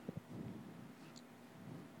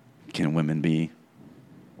Can women be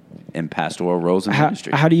in pastoral roles in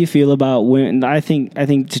ministry? How do you feel about women? I think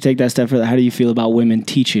to take that step further, how do you feel about women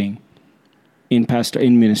teaching in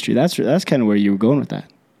ministry? That's kind of where you were going with that.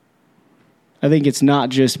 I think it's not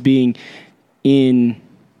just being in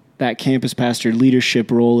that campus pastor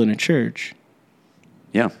leadership role in a church.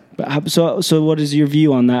 Yeah. But so what is your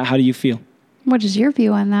view on that? How do you feel? What is your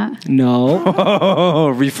view on that? No.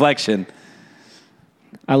 Reflection.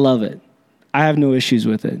 I love it. I have no issues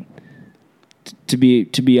with it. To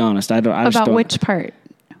be honest, I just don't. About which part?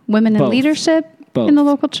 Women in Both. leadership Both. in the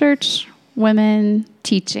local church, women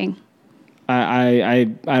teaching. I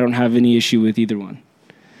don't have any issue with either one.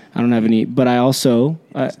 I don't have any, but I also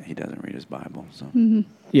He doesn't read his Bible, so Mm-hmm.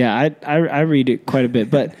 yeah, I read it quite a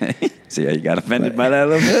bit, but see how you got offended by that a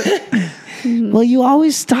little bit. well, you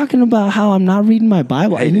always talking about how I'm not reading my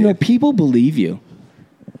Bible, Hey, and you know dude. people believe you.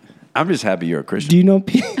 I'm just happy you're a Christian. Do you know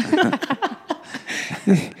people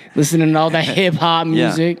listening to all the hip hop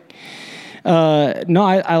music? No,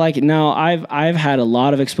 I like it. Now I've had a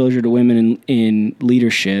lot of exposure to women in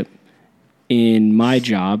leadership in my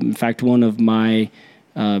job. In fact, one of my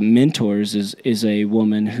mentors is a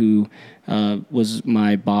woman who was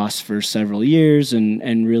my boss for several years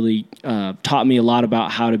and really taught me a lot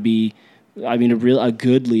about how to be, a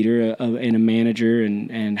good leader and a manager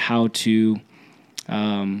and how to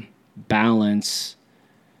balance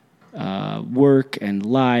work and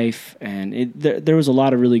life, and there was a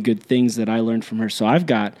lot of really good things that I learned from her. So I've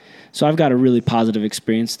got a really positive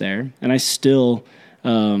experience there, and I still,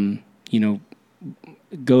 go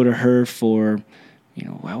to her for,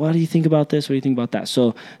 what do you think about this? What do you think about that?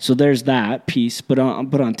 So there's that piece, but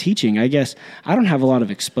on teaching, I guess I don't have a lot of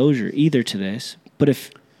exposure either to this,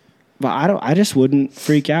 I just wouldn't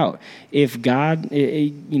freak out if God,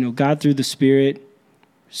 God through the Spirit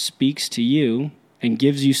speaks to you and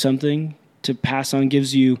gives you something to pass on,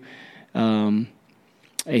 gives you a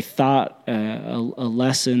thought, a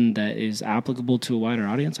lesson that is applicable to a wider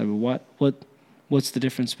audience. I mean, what's the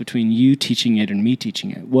difference between you teaching it and me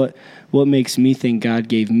teaching it? What makes me think God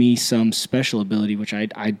gave me some special ability, which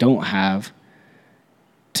I don't have,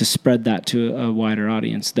 to spread that to a wider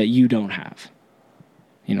audience that you don't have?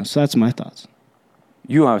 So that's my thoughts.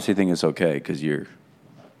 You obviously think it's okay because you're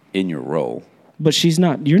in your role. But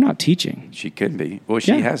you're not teaching. She could be. Well,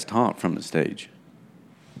 she has taught from the stage.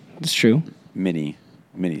 That's true. Many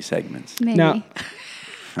segments. Maybe. Now,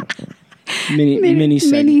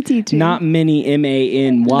 mini teaching. Not mini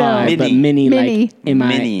MANY, No. but mini like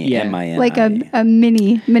Mini, yeah. M-I-N-I. Like a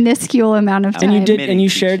minuscule amount of time. And you Mini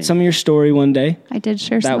shared teaching. some of your story one day. I did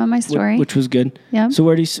share some of my story. which was good. Yeah. So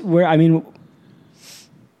what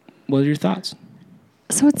are your thoughts?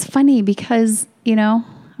 So it's funny because,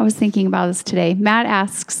 I was thinking about this today. Matt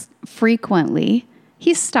asks frequently.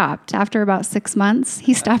 He stopped after about 6 months.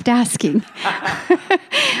 He stopped asking.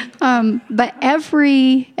 But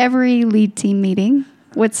every lead team meeting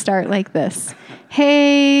would start like this.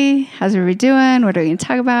 Hey, how's everybody doing? What are we going to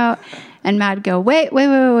talk about? And Matt would go, wait.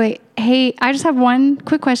 Hey, I just have one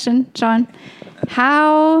quick question, John.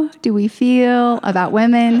 How do we feel about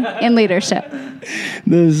women in leadership?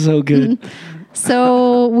 This is so good.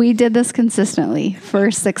 So we did this consistently for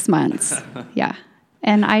 6 months. Yeah.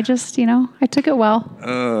 And I just, I took it well.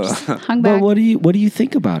 Just hung back. But what do you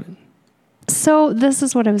think about it? So this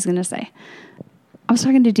is what I was going to say. I was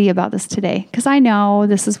talking to Dee about this today because I know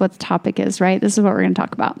this is what the topic is, right? This is what we're going to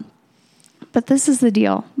talk about. But this is the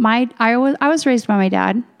deal. I was raised by my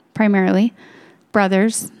dad, primarily,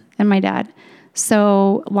 brothers and my dad.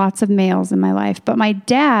 So lots of males in my life. But my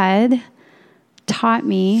dad taught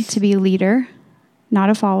me to be a leader, not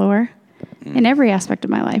a follower, in every aspect of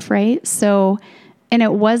my life, right? So, and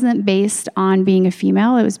it wasn't based on being a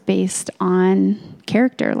female. It was based on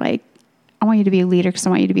character. Like, I want you to be a leader because I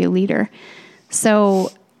want you to be a leader. So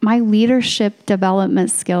my leadership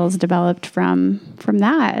development skills developed from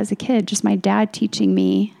that as a kid. Just my dad teaching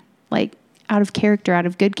me, like, out of character, out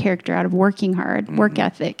of good character, out of working hard, work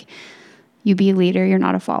ethic. You be a leader, you're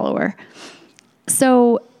not a follower.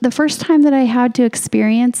 So the first time that I had to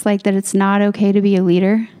experience like that it's not okay to be a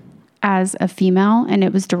leader as a female, and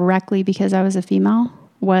it was directly because I was a female,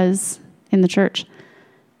 was in the church,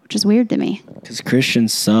 which is weird to me. Because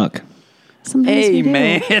Christians suck. Sometimes we do.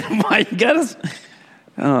 Man, why you got us?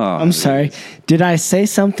 Oh, I'm sorry. Did I say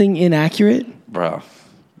something inaccurate? bro.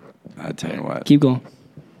 I tell you what. Keep going.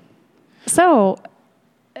 So,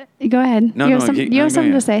 go ahead. No, you no, have, keep- you no, have go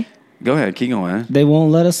something to ahead. say. Go ahead, keep going. They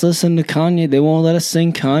won't let us listen to Kanye. They won't let us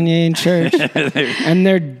sing Kanye in church. And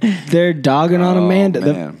they're dogging on Amanda.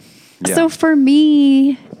 Man. Yeah. So for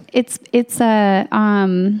me, it's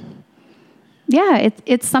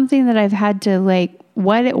something that I've had to like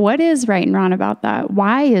what is right and wrong about that?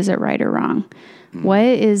 Why is it right or wrong? What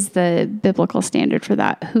is the biblical standard for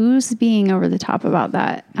that? Who's being over the top about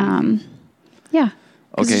that? Yeah.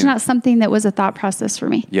 Because Okay. it's not something that was a thought process for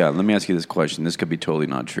me. Yeah, let me ask you this question. This could be totally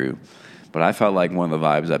not true. But I felt like one of the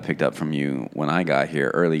vibes I picked up from you when I got here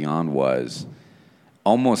early on was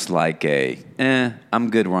almost like I'm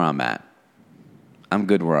good where I'm at. I'm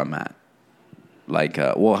good where I'm at. Like,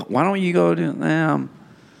 well, why don't you go to,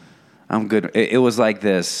 I'm good. It was like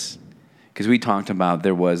this, because we talked about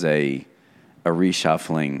there was a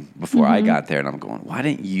reshuffling before I got there, and I'm going, why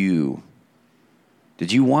didn't you?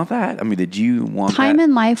 Did you want that? I mean, did you want Time that?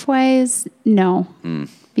 and life wise, no.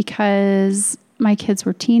 Because my kids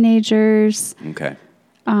were teenagers. Okay.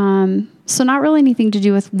 So not really anything to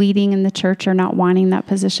do with leading in the church or not wanting that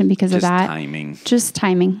position because Just of that. timing. Just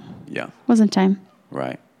timing. Yeah. Wasn't time.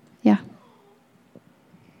 Right. Yeah.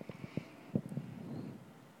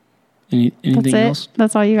 Anything That's it. else?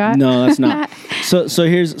 That's all you got? No, that's not. So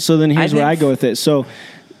then here's where I think- go with it. So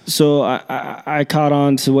I caught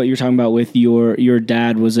on to what you're talking about with your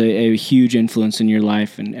dad was a huge influence in your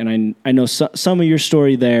life, and I know some of your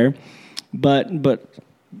story there, but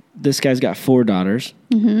this guy's got 4 daughters,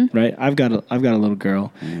 right? I've got a little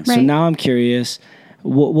girl. So Right. now I'm curious,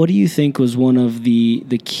 what do you think was one of the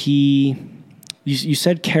key? You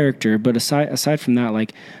said character, but aside from that,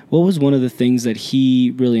 like, what was one of the things that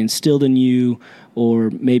he really instilled in you, or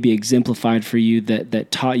maybe exemplified for you that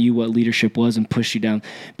taught you what leadership was and pushed you down?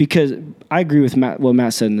 Because I agree with what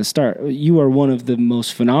Matt said in the start. You are one of the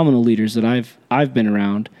most phenomenal leaders that I've been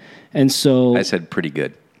around, and so I said pretty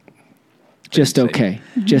good. just didn't say- okay,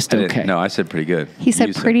 just I didn't- okay. No, I said pretty good. He said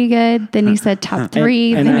You pretty good. Then he said top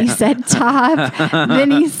 3. and then I- he said top.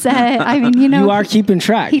 Then he said, I mean, You are keeping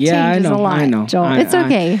track. He Yeah, I changes know. a lot, I know. Joel. It's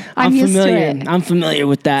okay. I'm used to familiar. it. I'm familiar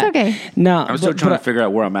with that. It's okay. No, I'm still trying to figure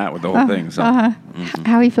out where I'm at with the whole thing. So.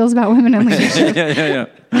 how he feels about women in leadership. yeah.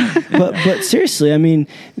 but seriously, I mean,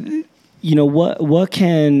 you know what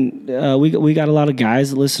can we got a lot of guys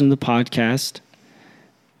that listen to the podcast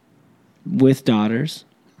with daughters.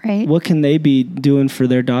 Right. What can they be doing for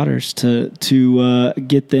their daughters to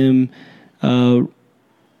get them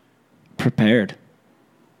prepared?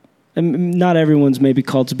 And not everyone's maybe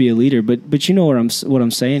called to be a leader, but you know what I'm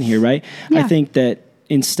saying here, right? Yeah. I think that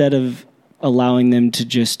instead of allowing them to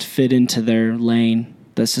just fit into their lane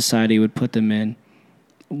that society would put them in,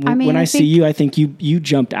 when I see you, I think you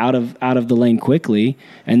jumped out of the lane quickly,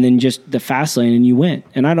 and then just the fast lane, and you went.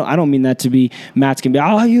 And I don't mean that to be Matt's gonna be,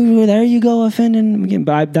 oh, you there you go offending him again,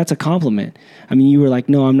 but that's a compliment. I mean, you were like,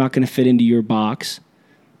 no, I'm not going to fit into your box.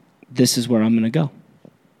 This is where I'm going to go.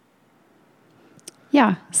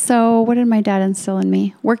 Yeah. So what did my dad instill in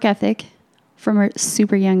me? Work ethic from a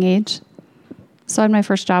super young age. So I had my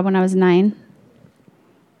first job when I was 9.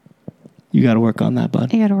 You got to work on that,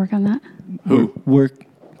 bud. You got to work on that. Who? Work.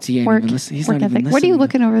 See, he ain't Work. even listen- he's Work not even ethic. What are you listening.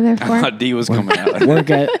 looking over there I for? thought D was coming out. Work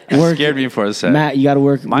Scared me for a second. Matt, you got to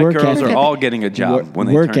work. My work girls ethic. are all getting a job Work- when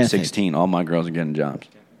they work turn ethic. 16. All my girls are getting jobs.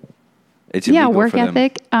 It's Yeah, illegal work for them.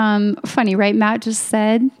 ethic. Funny, right? Matt just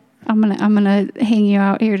said, I'm gonna hang you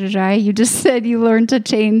out here to dry. You just said you learned to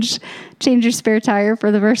change your spare tire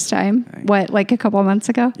for the first time. What, like a couple of months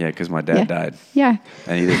ago? Yeah, because my dad Yeah. died, Yeah.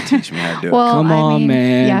 and he didn't teach me how to do it. Well, Come on,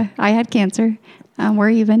 man. Yeah, I had cancer.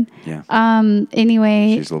 We're even. Yeah.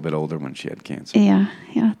 Anyway. She's a little bit older when she had cancer. Yeah,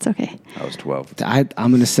 it's okay. I was 12. I'm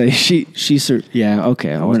going to say she's yeah,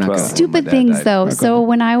 okay. was We're not 12. going. My Stupid dad things died. though. Okay. So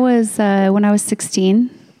when I was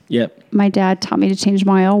 16, Yep. my dad taught me to change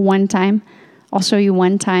my oil one time. I'll show you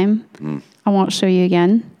one time. I won't show you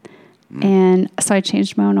again. And so I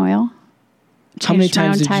changed my own oil. How many Changed my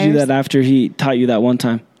times own did you do tires. that after he taught you that one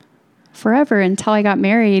time? Forever until I got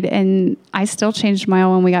married, and I still changed my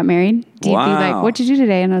oil when we got married. He'd be like, Wow. "What did you do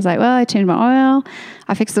today?" And I was like, "Well, I changed my oil.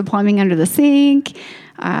 I fixed the plumbing under the sink.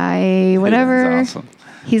 Whatever." That's awesome.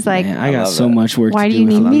 He's like, Man, I got love so that. much work "Why to do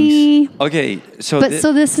do you with need lungs. me?" Okay, so But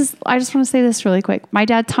so this is, I just want to say this really quick. My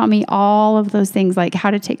dad taught me all of those things, like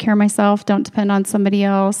how to take care of myself, don't depend on somebody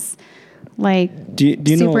else, like Do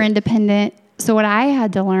you super know? independent. So what I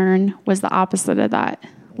had to learn was the opposite of that.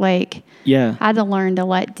 Like Yeah. I had to learn to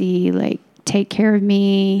let D like take care of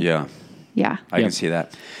me. yeah, Yeah. I Yep. can see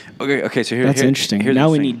that. Okay, so That's interesting. Here's Now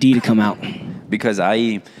the we thing. need D to come out. Because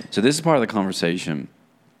so this is part of the conversation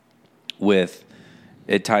with,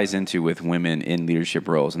 it ties into with women in leadership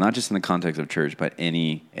roles, not just in the context of church, but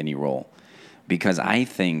any role. Because I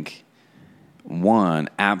think, one,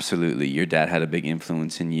 absolutely, your dad had a big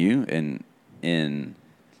influence in you and in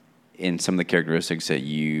some of the characteristics that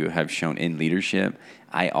you have shown in leadership.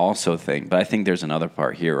 I also think, but I think there's another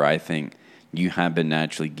part here where I think you have been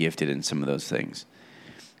naturally gifted in some of those things.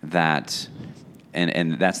 That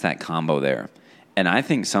And that's that combo there. And I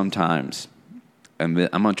think sometimes, and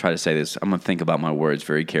I'm going to try to say this, I'm going to think about my words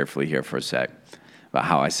very carefully here for a sec about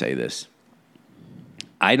how I say this.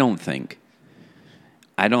 I don't think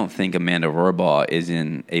Amanda Rohrbaugh is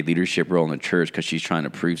in a leadership role in the church because she's trying to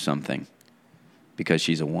prove something because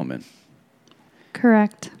she's a woman.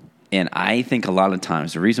 Correct. And I think a lot of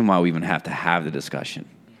times the reason why we even have to have the discussion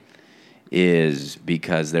is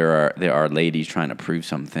because there are ladies trying to prove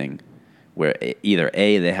something where either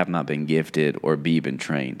A, they have not been gifted, or B, been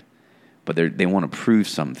trained. But they want to prove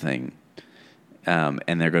something, and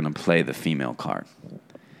they're going to play the female card.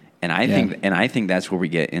 And I think that's where we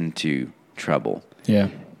get into trouble. Yeah.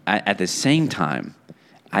 At the same time,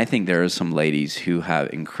 I think there are some ladies who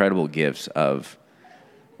have incredible gifts of,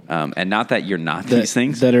 and not that you're not these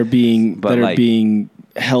things that are being like, being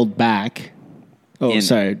held back. Oh,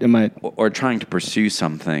 sorry. Am I or trying to pursue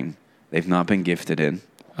something they've not been gifted in?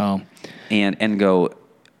 Oh, and go.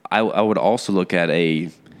 I would also look at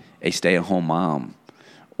a stay-at-home mom,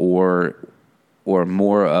 or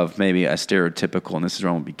more of maybe a stereotypical. And this is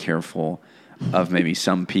where I want to be careful of maybe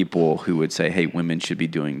some people who would say, hey, women should be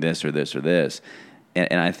doing this or this or this.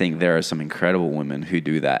 And I think there are some incredible women who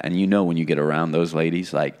do that. And when you get around those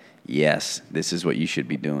ladies, like, yes, this is what you should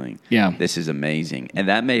be doing. Yeah. This is amazing. And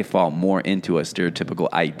that may fall more into a stereotypical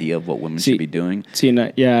idea of what women should be doing.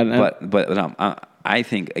 I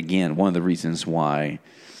think, again, one of the reasons why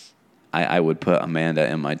I would put Amanda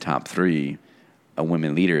in my top 3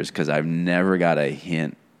 women leaders, because I've never got a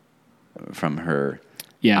hint from her.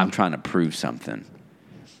 Yeah. I'm trying to prove something.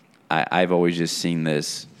 I've always just seen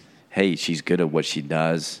this, hey, she's good at what she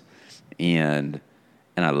does, and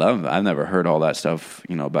I love. I've never heard all that stuff,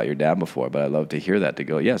 about your dad before, but I love to hear that. To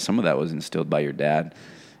go, yeah, some of that was instilled by your dad,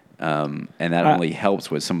 and that only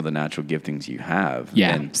helps with some of the natural giftings you have.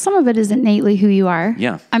 Yeah, and some of it is innately who you are.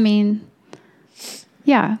 Yeah, I mean,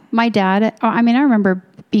 yeah, my dad. I remember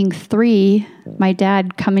being 3, my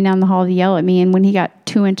dad coming down the hall to yell at me, and when he got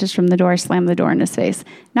 2 inches from the door, slammed the door in his face.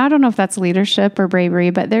 Now I don't know if that's leadership or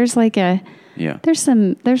bravery, but there's like there's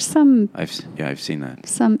some. I've seen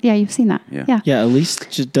that. You've seen that. Yeah. Elise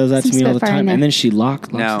just does that to me all the time, and then she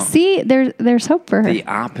locks. Now, see, there's hope for her. The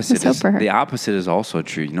opposite is also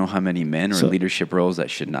true. You know how many men are in leadership roles that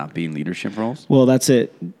should not be in leadership roles? Well, that's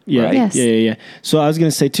it. Yeah, right? Yes. Yeah. So I was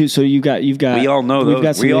going to say too. So you've got. We all know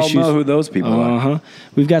those. We all know who those people are.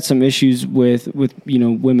 We've got some issues with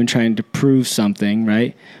women trying to prove something,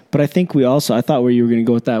 right? But I think I thought where you were going to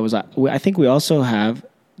go with that was I think we also have,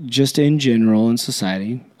 just in general in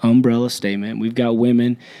society, umbrella statement, we've got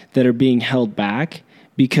women that are being held back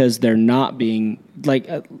because they're not being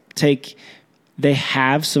they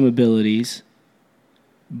have some abilities,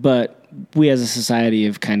 but we as a society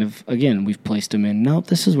have kind of, again, we've placed them in, nope,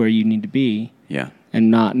 this is where you need to be. Yeah.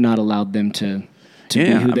 And not allowed them to be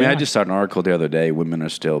who they are. I just saw an article the other day, women are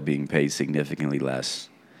still being paid significantly less.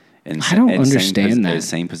 And I don't understand that.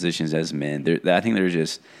 Same positions as men. I think there's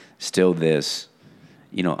just still this,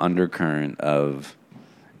 undercurrent of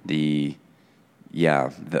these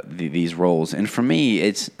roles. And for me,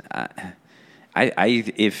 it's,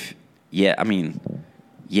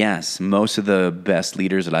 yes, most of the best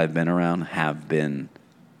leaders that I've been around have been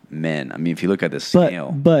men. I mean, if you look at the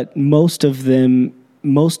scale. But most of the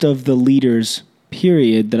leaders,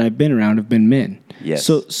 period, that I've been around have been men. Yes.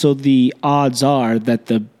 So the odds are that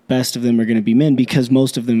the best of them are going to be men because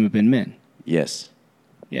most of them have been men. Yes.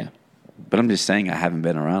 Yeah. But I'm just saying I haven't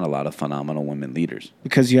been around a lot of phenomenal women leaders.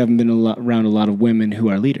 Because you haven't been around a lot of women who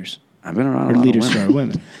are leaders. I've been around a lot of women. Or leaders who are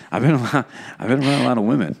women. I've been around a lot of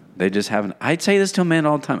women. They just haven't. I'd say this to a man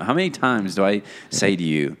all the time. How many times do I say to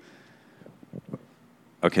you,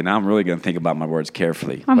 okay, now I'm really going to think about my words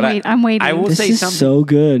carefully. I'm waiting. I will say something. So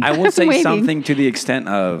good. I will say something to the extent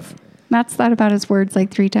of, Matt's thought about his words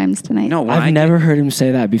like 3 times tonight. No, I've never heard him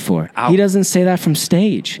say that before. He doesn't say that from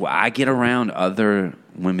stage. Well, I get around other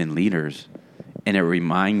women leaders, and it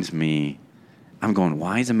reminds me, I'm going,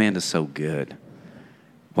 why is Amanda so good?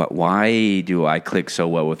 Why do I click so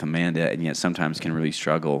well with Amanda, and yet sometimes can really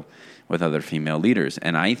struggle with other female leaders?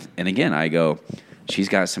 And again, I go, she's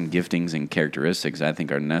got some giftings and characteristics I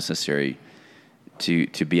think are necessary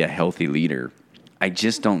to be a healthy leader. I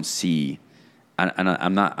just don't see.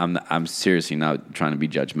 I'm seriously not trying to be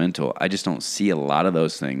judgmental. I just don't see a lot of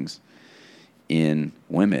those things in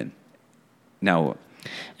women. Now,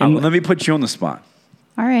 let me put you on the spot.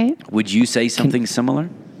 All right. Would you say something similar?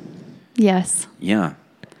 Yes. Yeah.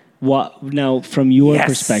 What now, from your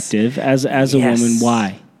perspective, as a woman,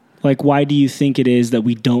 why? Like, why do you think it is that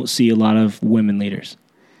we don't see a lot of women leaders?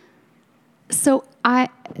 So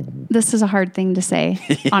this is a hard thing to say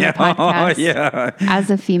on a podcast Yeah. as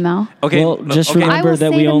a female. Okay. Well, just okay. I remember will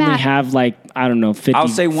that say we to only Matt- have like, I don't know, 50, I'll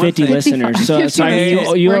say one 50 thing. listeners. So I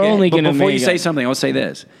mean, you're Okay. only But going to before make you say it. something, I'll say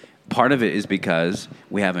this. Part of it is because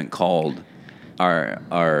we haven't called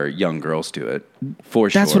our young girls to it. For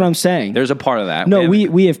sure. That's what I'm saying. There's a part of that. No,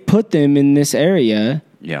 haven't- we have put them in this area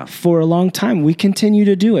Yeah. for a long time. We continue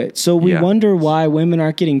to do it. So we Yeah. wonder why women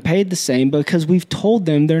aren't getting paid the same because we've told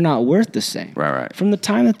them they're not worth the same. Right. From the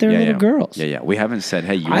time that they're little girls. Yeah. We haven't said,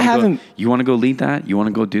 hey, haven't- you want to go lead that? You want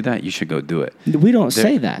to go do that? You should go do it. We don't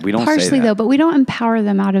say that. We don't say Partially that. though, but we don't empower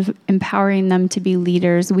them out of empowering them to be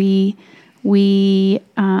leaders. We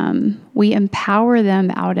empower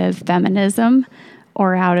them out of feminism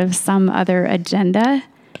or out of some other agenda,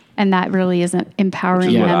 and that really isn't empowering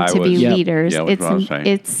Which is what them I to be was- Yep. leaders. Yeah, that's what I was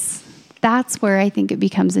saying. That's where I think it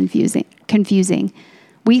becomes confusing.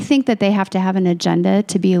 We think that they have to have an agenda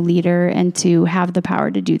to be a leader and to have the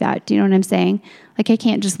power to do that. Do you know what I'm saying? Like, I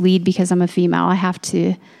can't just lead because I'm a female.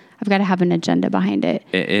 I've got to have an agenda behind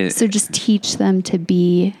it. So just teach them to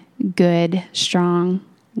be good, strong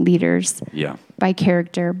leaders Yeah. by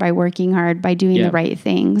character, by working hard, by doing Yeah. the right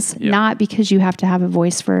things, Yeah. not because you have to have a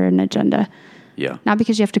voice for an agenda, Yeah. not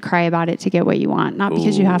because you have to cry about it to get what you want, not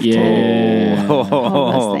because you have Yeah. to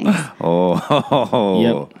all those things.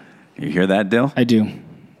 Oh. Yep. You hear that, Dill? I do.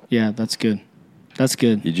 Yeah, that's good. That's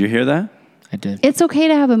good. Did you hear that? I did. It's okay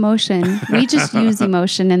to have emotion. We just use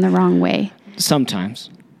emotion in the wrong way. Sometimes.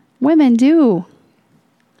 Women do.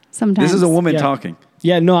 Sometimes. This is a woman Yeah. talking.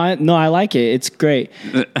 Yeah, no, I like it. It's great.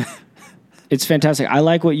 It's fantastic. I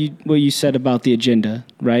like what you said about the agenda,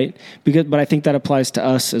 right? But I think that applies to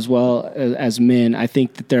us as well as men. I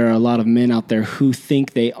think that there are a lot of men out there who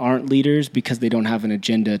think they aren't leaders because they don't have an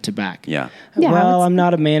agenda to back. Yeah. Yeah, Well, it's- I'm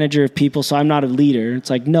not a manager of people, so I'm not a leader. It's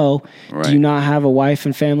like, no. Right. Do you not have a wife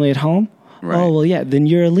and family at home? Right. Oh, well, yeah, then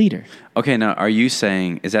you're a leader. Okay, now are you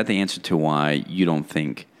saying, is that the answer to why you don't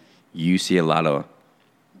think you see a lot of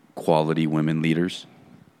quality women leaders?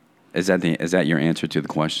 Is that your answer to the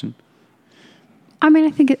question? I mean,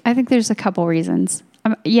 I think there's a couple reasons.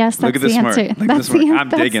 Yes, that's Look at the the smirk. answer. Look at the That's smirk. the I'm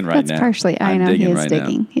digging right that's now. partially. I I'm know he digging is right now.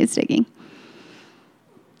 digging. He's digging.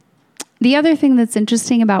 The other thing that's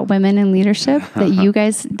interesting about women in leadership that you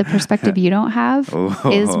guys, the perspective you don't have,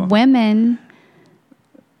 is women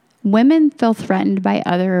feel threatened by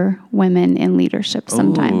other women in leadership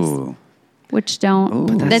sometimes, Ooh. which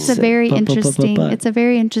don't. Ooh. That's a very But- interesting. It's a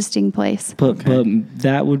very interesting place. But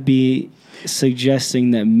that would be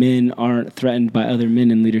suggesting that men aren't threatened by other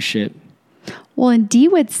men in leadership. Well, and Dee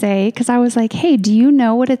would say, because I was like, hey, do you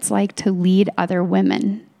know what it's like to lead other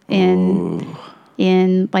women in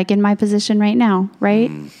my position right now, right?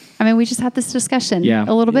 I mean, we just had this discussion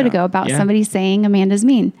a little bit Yeah. ago about Yeah. somebody saying Amanda's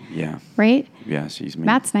mean, Yeah. right? Yeah, she's mean.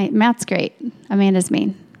 Matt's great. Amanda's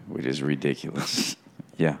mean. Which is ridiculous.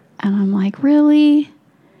 Yeah. And I'm like, really?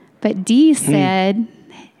 But Dee said,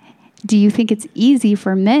 do you think it's easy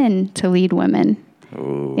for men to lead women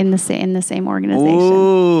in the same organization?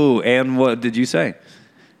 Ooh, and what did you say?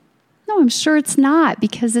 No, I'm sure it's not,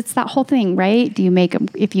 because it's that whole thing, right? Do you make them,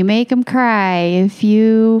 if you make them cry,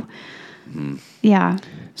 yeah.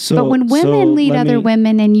 So, But when women lead other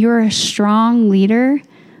women and you're a strong leader,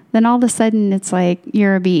 then all of a sudden it's like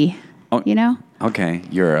you're a B, Oh, you know? Okay,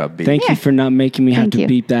 you're a B. Thank you for not making me have Thank to you.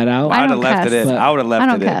 beep that out. I I would have don't left it cuss. in. I would have left I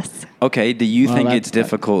don't it in. cuss. Okay, do you Well, think that's- it's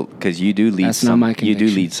difficult because you do lead That's not some? my You do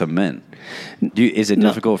conviction. lead some men. Is it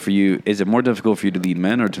difficult for you? Is it more difficult for you to lead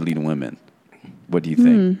men or to lead women? What do you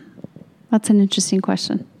think? That's an interesting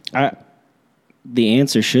question. The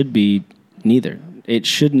answer should be neither. It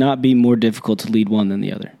should not be more difficult to lead one than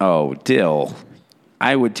the other. Oh, Dill,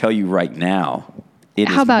 I would tell you right now.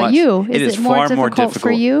 How about you? Is it more far difficult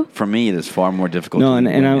for you? For me, it is far more difficult. No, to and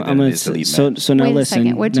lead I'm women than going it is to lead to men. so now Wait a listen.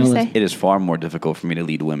 second. What'd you now say? listen. It is far more difficult for me to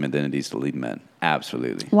lead women than it is to lead men.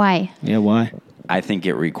 Absolutely. Why? Yeah, why? I think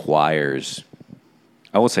it requires,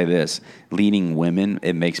 I will say this, leading women,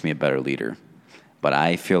 it makes me a better leader. But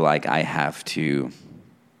I feel like I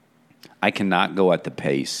cannot go at the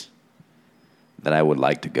pace that I would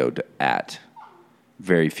like to go at.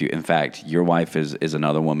 Very few. In fact, your wife is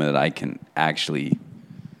another woman that I can actually,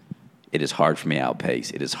 it is hard for me to outpace.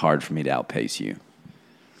 It is hard for me to outpace you.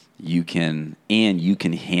 You can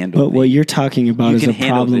handle But what you're talking about You is can a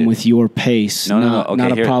handle problem it. with your pace, No. not, Okay,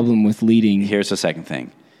 not a here- problem with leading. Here's the second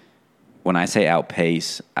thing. When I say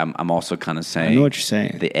outpace, I'm also kind of saying I know what you're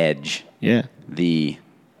saying. the edge. Yeah.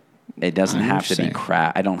 It doesn't I know have what to you're be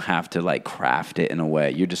saying. I don't have to like craft it in a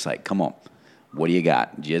way. You're just like, come on, what do you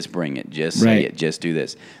got? Just bring it. Just say Right. it. Just do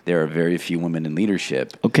this. There are very few women in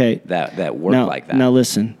leadership Okay. that work now, like that. Now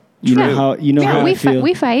listen. You know how how I feel.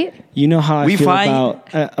 We fight. You know how I We feel fight.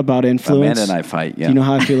 about influence. Amanda and I fight. Yeah, You know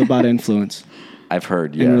how I feel about influence I've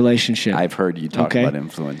heard. Yeah, in relationship. I've heard you talk Okay. about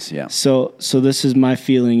influence. Yeah. So this is my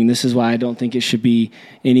feeling, and this is why I don't think it should be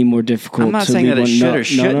any more difficult. I'm not to saying lead that it one. should or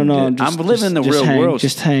shouldn't. No. I'm living in the real hang, world.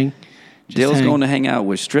 Just hang. Dale's hang. going to hang out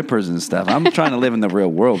with strippers and stuff. I'm trying to live in the real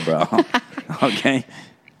world, bro. Okay.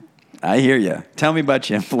 I hear you. Tell me about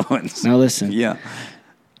your influence. Now listen. Yeah.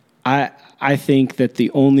 I think that the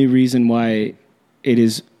only reason why it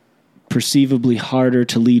is perceivably harder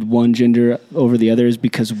to lead one gender over the other is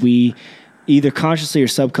because we either consciously or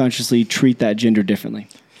subconsciously treat that gender differently.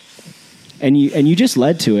 And you just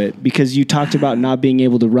led to it because you talked about not being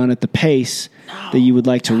able to run at the pace that you would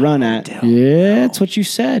like to run at. Dale, Yeah, that's what you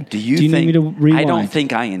said. Do you need think, me to rewind? I don't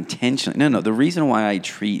think I intentionally. No. The reason why I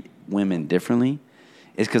treat women differently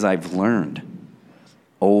is because I've learned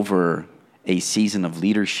over a season of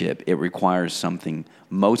leadership, it requires something.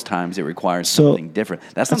 Most times, it requires something different.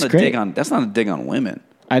 That's not a great. dig on. That's not a dig on women.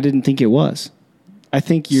 I didn't think it was. I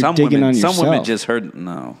think you're Some digging women, on yourself. some women just heard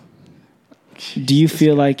no. Do you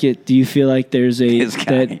feel like it? Do you feel like there's a This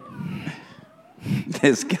guy.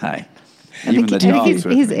 This guy. Even the I think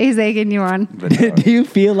dogs. he's egging you on. do you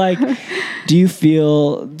feel like? Do you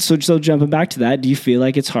feel so? Jumping back to that, do you feel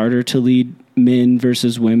like it's harder to lead men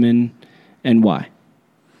versus women, and why?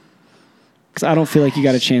 Because I don't feel like you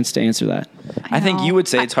got a chance to answer that. I think know. you would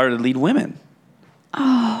say it's harder to lead women.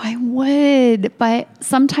 Oh, I would, but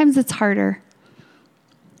sometimes it's harder.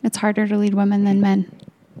 It's harder to lead women than men.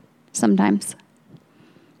 Sometimes.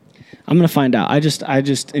 I'm gonna find out. I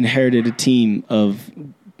just inherited a team of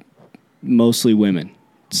mostly women,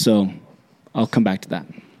 so I'll come back to that.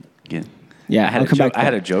 Yeah. Yeah, I had I'll a come joke. back to I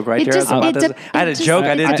had that. a joke right It there. just- I was about it to de- say- I had a it joke.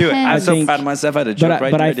 I just didn't do it. I was so depends. proud of myself. I had a joke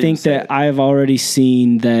right But there. I didn't think say that it. I've already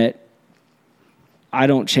seen that I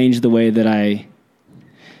don't change the way that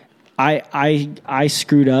I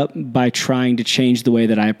screwed up by trying to change the way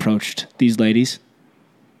that I approached these ladies.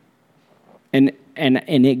 And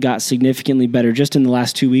it got significantly better just in the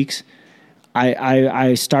last 2 weeks.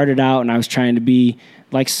 I started out and I was trying to be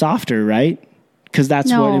like softer, right? Because that's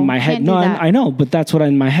No, what in my head. can't do No, that. I know, but that's what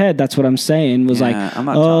in my head. That's what I'm saying was Yeah, like, I'm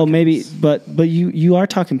not oh, talking- maybe, but you are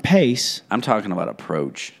talking pace. I'm talking about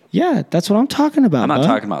approach. Yeah, that's what I'm talking about. I'm not bud.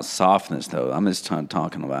 talking about softness, though. I'm just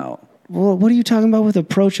talking about. Well, what are you talking about with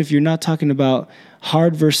approach if you're not talking about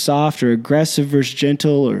hard versus soft or aggressive versus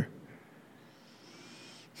gentle or?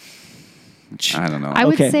 I don't know. I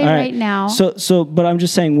would say all right now. But I'm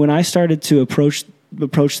just saying when I started to approach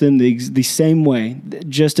them the same way,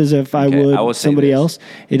 just as if I Okay, would I will say somebody this. else.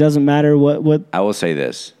 It doesn't matter what. I will say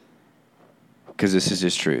this because this is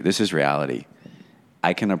just true. This is reality.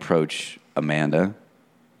 I can approach Amanda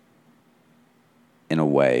in a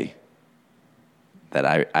way that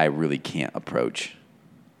I really can't approach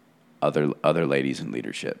other ladies in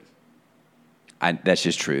leadership. That's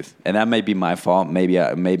just truth, and that may be my fault.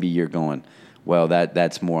 Maybe you're going, well,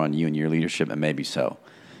 that's more on you and your leadership, and maybe so.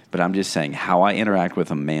 But I'm just saying how I interact with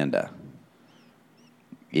Amanda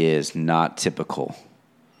is not typical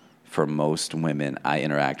for most women I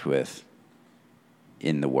interact with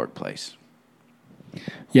in the workplace.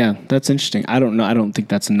 Yeah, that's interesting. I don't know. I don't think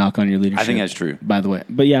that's a knock on your leadership. I think that's true. By the way,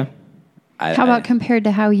 but yeah, How about compared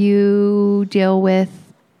to how you deal with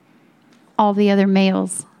all the other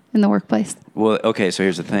males in the workplace? Well, okay, so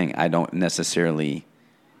here's the thing. I don't necessarily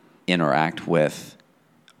interact with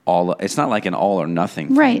all. It's not like an all or nothing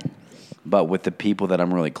thing. Right. But with the people that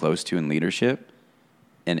I'm really close to in leadership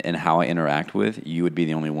and how I interact with, you would be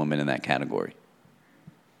the only woman in that category.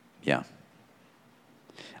 Yeah.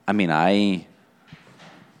 I mean,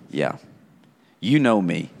 yeah. You know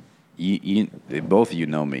me. You both of you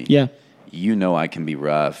know me. yeah. You know I can be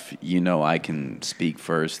rough. You know I can speak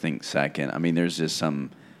first, think second. I mean, there's just some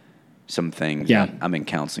things Yeah. that I'm in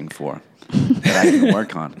counseling for that I can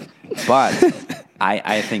work on. But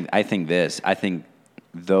I think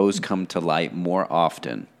those come to light more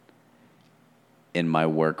often in my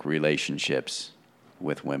work relationships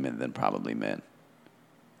with women than probably men.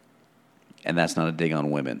 And that's not a dig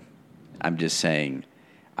on women. I'm just saying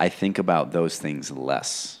I think about those things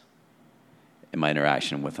less in my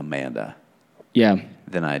interaction with Amanda Yeah.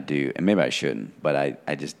 than I do. And maybe I shouldn't, but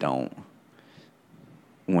I just don't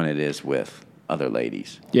when it is with other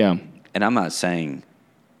ladies. Yeah. And I'm not saying,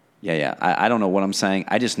 I don't know what I'm saying.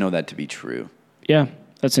 I just know that to be true. Yeah.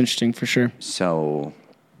 That's interesting for sure. So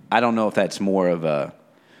I don't know if that's more of a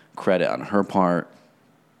credit on her part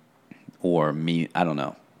or me. I don't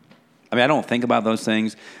know. I mean, I don't think about those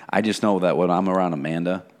things. I just know that when I'm around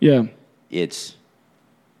Amanda, Yeah. it's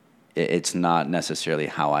not necessarily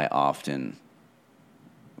how I often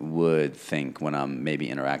would think when I'm maybe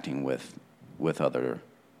interacting with other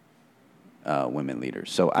women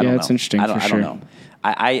leaders. So I don't know. That's interesting. I don't for sure. know.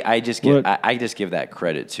 I just give I just give that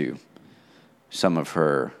credit to some of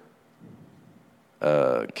her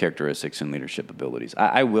characteristics and leadership abilities.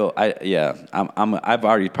 I've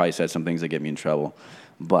already probably said some things that get me in trouble,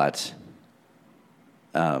 but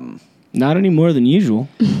Not any more than usual.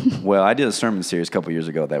 well, I did a sermon series a couple years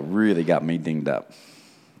ago that really got me dinged up.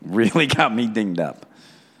 And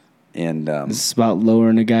This is about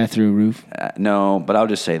lowering a guy through a roof. no, but I'll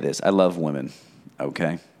just say this: I love women.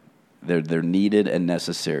 Okay, they're needed and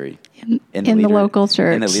necessary in the local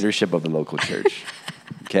church. in the leadership of the local church.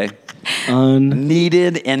 Okay, Un-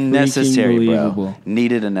 needed and necessary, believable. bro.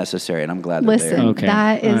 Needed and necessary, and I'm glad Listen, they're there. Okay.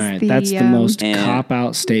 that is All right. the, That's the most And-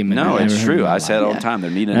 cop-out statement. No, I've it's ever heard true. in my I say it all the life. time.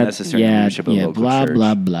 They're needed and That- necessary in the leadership of the local blah, church.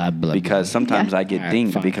 blah, blah, blah. Because sometimes I get All right,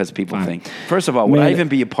 dinged fine, because people fine. think. First of all, would Man, I even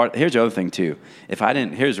be a part? Here's the other thing too.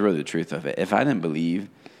 Here's really the truth of it. If I didn't believe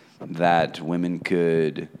that women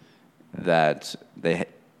that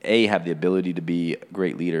they have the ability to be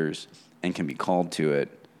great leaders and can be called to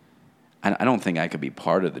it, I don't think I could be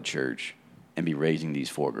part of the church and be raising these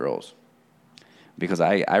 4 girls. Because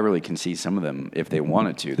I really can see some of them, if they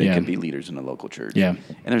wanted to, they Yeah. could be leaders in the local church. Yeah.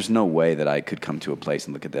 And there's no way that I could come to a place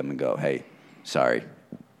and look at them and go, hey, sorry,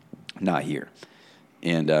 not here.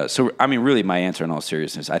 And so, I mean, really, my answer in all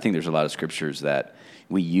seriousness, I think there's a lot of scriptures that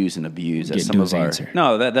we use and abuse as Get some of Do's our answer.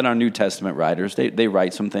 that our New Testament writers they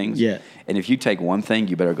write some things. Yeah. And if you take one thing,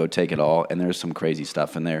 you better go take it all. And there's some crazy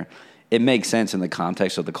stuff in there. It makes sense in the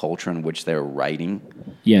context of the culture in which they're writing.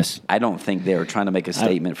 Yes. I don't think they were trying to make a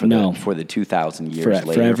statement for no. the 2,000 years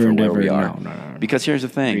later Forever for and where ever. we are. No. Because here's the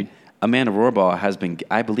thing: Agreed. Amanda Rohrbaugh has been.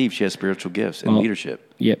 I believe she has spiritual gifts and Well,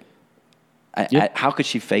 leadership. Yep. How could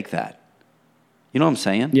she fake that? You know what I'm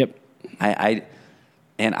saying? Yep. I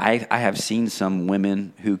have seen some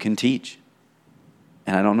women who can teach,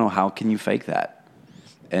 and I don't know how can you fake that.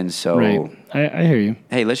 And so, Right. I hear you.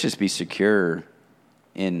 hey, let's just be secure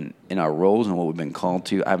in our roles and what we've been called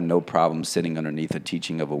to. I have no problem sitting underneath the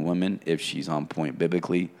teaching of a woman if she's on point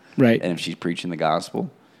biblically, Right. and if she's preaching the gospel.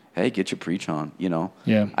 Hey, get your preach on. You know.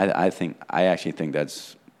 Yeah. I actually think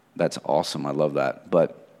that's awesome. I love that.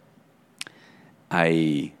 But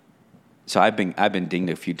I've been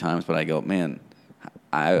dinged a few times, but I go, man,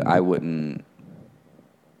 I wouldn't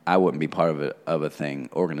be part of a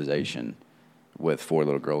organization with 4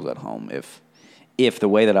 little girls at home if the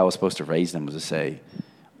way that I was supposed to raise them was to say,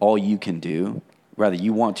 all you can do, whether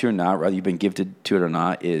you want to or not, whether you've been gifted to it or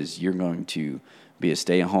not, is you're going to be a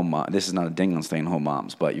stay-at-home mom. This is not a ding on stay-at-home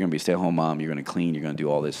moms, but you're going to be a stay-at-home mom. You're going to clean. You're going to do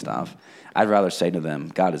all this stuff. I'd rather say to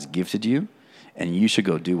them, God has gifted you, and you should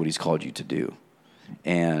go do what He's called you to do.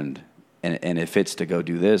 And if it's to go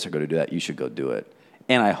do this or go to do that, you should go do it.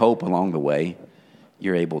 And I hope along the way,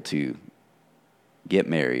 you're able to get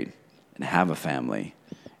married and have a family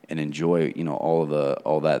and enjoy, all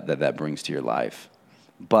that brings to your life.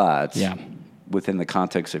 But Yeah. within the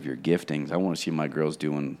context of your giftings, I want to see my girls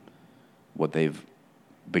doing what they've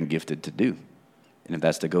been gifted to do. And if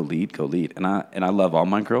that's to go lead, go lead. And I love all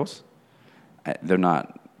my girls. They're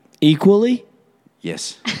not, Equally?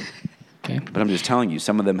 yes. Okay. But I'm just telling you,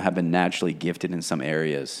 some of them have been naturally gifted in some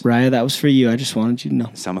areas. Raya, that was for you. I just wanted you to know.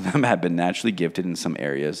 Some of them have been naturally gifted in some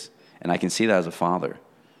areas. And I can see that as a father.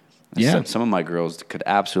 Yeah. Some of my girls could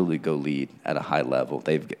absolutely go lead at a high level.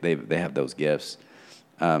 They have those gifts.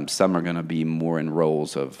 Some are going to be more in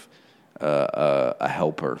roles of a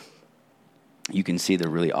helper. You can see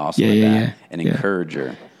they're really awesome at that. An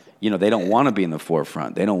encourager. They don't want to be in the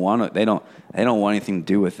forefront. They don't want anything to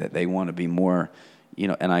do with it. They want to be more,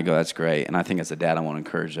 and I go, that's great. And I think as a dad, I want to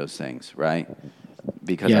encourage those things, right?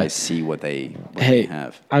 Because I see what they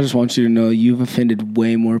have. I just want you to know you've offended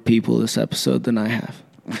way more people this episode than I have.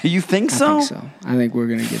 You think so? I think so. I think we're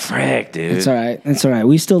gonna get Frick, dude. It's all right. It's all right.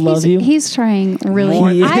 We still love you. He's trying really.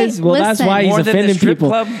 He is. Well, that's why he's More than the offending strip people.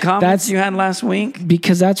 club comments you had last week?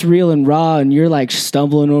 Because that's real and raw, and you're like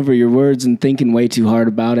stumbling over your words and thinking way too hard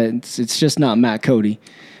about it. It's just not Matt Cody.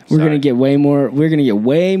 We're Sorry. gonna get way more. We're gonna get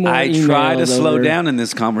way more. I try to emails slow over. down in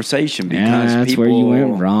this conversation because that's people, where you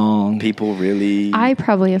went wrong. People really. I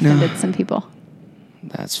probably offended some people.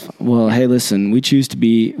 That's fine. Well, hey, listen. We choose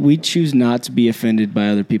not to be offended by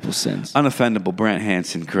other people's sins. Unoffendable, Brent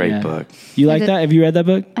Hansen, great Yeah. book. You like did- that? Have you read that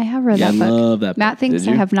book? I have read Yeah, that book. I love that book. Matt thinks Did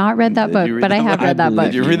I you? have not read that Did book, you read but I the have book? read that book.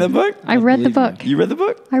 Did you read the book? I read the believe book. You read the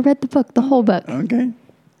book? I read the book, the whole book. Okay.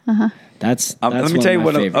 That's let me one tell you of my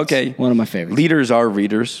what. favorites. Okay. One of my favorites. Leaders are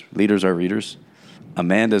readers. Leaders are readers.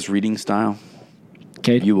 Amanda's reading style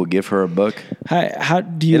Okay. You will give her a book. How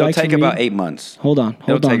do you It'll like take to read? about 8 months. Hold on.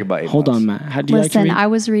 It'll take about 8 Hold months. on, Matt. How do you Listen, like to read? I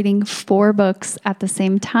was reading 4 books at the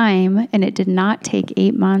same time, and it did not take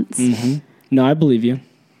 8 months. No, I believe you.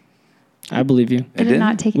 I believe you. It did didn't?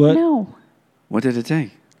 not take What? No, What did it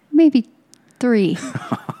take? maybe 3.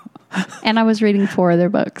 And I was reading 4 other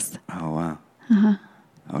books. Oh, wow. Uh-huh.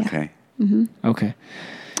 Okay. Okay.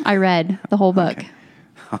 I read the whole book.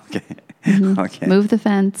 Okay. Mm-hmm. Okay. Move the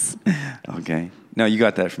fence. Okay. No, you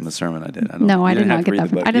got that from the sermon I did. No, I you did didn't not have to get read that the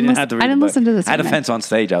from- book. I You didn't have listen- to read I the didn't book. listen to the I had a sermon. fence on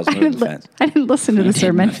stage. I was moving the fence. I didn't listen to the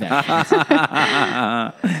sermon.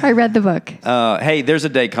 I read the book. Hey, there's a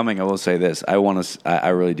day coming. I will say this. I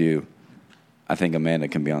really do. I think Amanda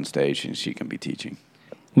can be on stage and she can be teaching.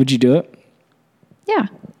 Would you do it? Yeah.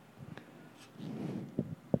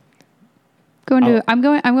 Oh. I'm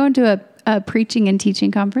going to a preaching and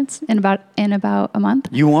teaching conference in about a month.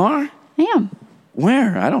 You are? I am.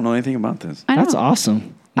 Where? I don't know anything about this. I That's know.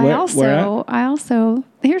 awesome. I Where also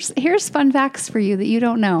here's fun facts for you that you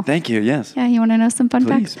don't know. Thank you. Yes. Yeah, you want to know some fun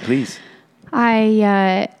Please, facts? please.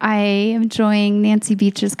 I am joining Nancy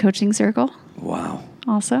Beach's coaching circle Wow.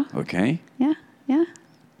 also. Okay. Yeah.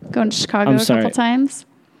 Going to Chicago I'm a sorry. couple times.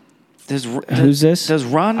 Who's this? Does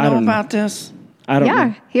Ron I know don't know. about this? I don't Yeah,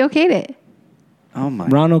 know. he okayed it. Oh my.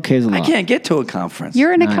 Ron okays a lot. I can't get to a conference.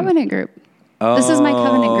 You're in a I know. covenant group. This is my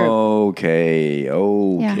covenant group. Okay.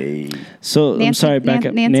 So I'm Nancy- sorry, back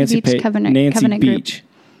up. Nancy Beach Covenant- Nancy Covenant Group. Beach.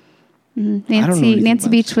 I don't know anything Nancy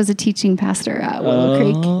about Beach was a teaching pastor at Willow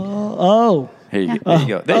Creek. Oh. Here you go. There you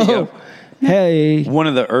go. There you go. Hey. One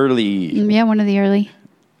of the early. Yeah, one of the early.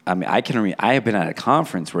 I mean, I have been at a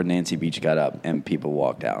conference where Nancy Beach got up and people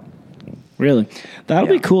walked out. Really? That'll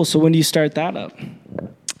Yeah. be cool. So when do you start that up?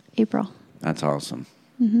 April. That's awesome.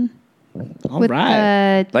 All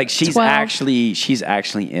right. Like she's 12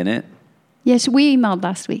 actually in it. Yes, we emailed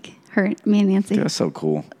last week. Me and Nancy. That's so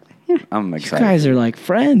cool. I'm You excited. guys are like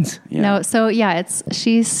friends. Yeah. No, so yeah,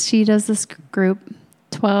 she does this group,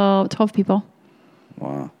 12 people.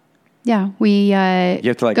 Wow. Yeah, we You have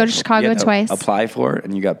to go to Chicago twice. Apply for it,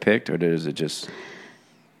 and you got picked, or is it just?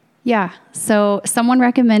 Yeah, so someone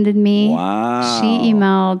recommended me. Wow. She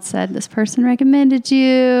emailed, said this person recommended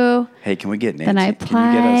you. Hey, can we get Nancy? Then I Can you get us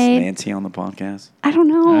applied. Nancy on the podcast? I don't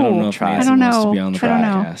know. I don't know if Try it. Nancy I don't wants know. to be on the I don't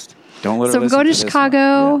know. podcast. Don't let her So listen go to this one.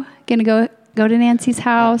 Chicago. Yeah. Gonna go to Nancy's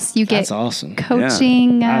house. You That's get awesome.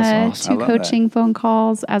 coaching, Yeah. That's awesome. I two love coaching phone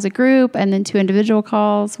calls as a group, and then 2 individual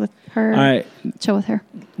calls with her. All right. Chill with her.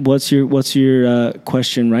 What's your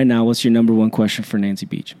question right now? What's your number one question for Nancy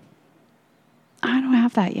Beach? I don't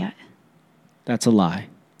have that yet. That's a lie.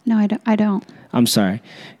 No, I don't. I'm sorry.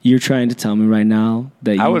 You're trying to tell me right now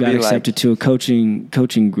that I you would got be accepted like- to a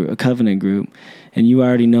coaching group, a covenant group, and you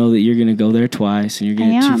already know that you're going to go there twice, and you're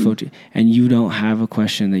going I to am. two coaching, and you don't have a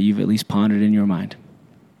question that you've at least pondered in your mind.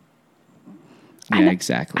 Yeah,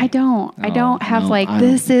 exactly. I don't. I don't have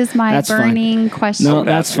this is my That's fine. burning question. No,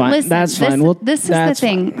 that's fine. Listen, That's fine. This, Well, this is the that's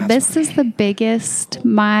thing. fine. This is the biggest.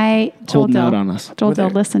 My Holding Joel out Dill. on us. Joel We're Dill,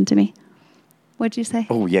 there. listen to me. What'd you say?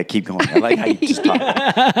 Oh yeah, keep going. I like how you just talk.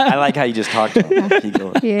 I like how you just talked to him. Keep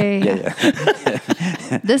going. Yeah.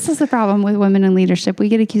 Yeah. This is the problem with women in leadership. We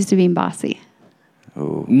get accused of being bossy.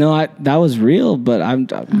 Ooh. No, that was real, but I'm.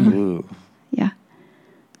 Ooh. Yeah.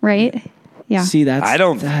 Right? Yeah. See, that's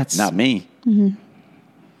That's not me.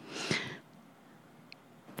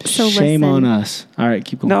 So shame listen. on us. All right,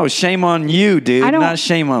 keep going. No, shame on you, dude. I don't- Not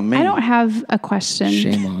shame on me. I don't have a question.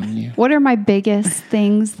 Shame on you. What are my biggest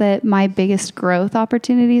things my biggest growth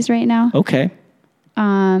opportunities right now? Okay.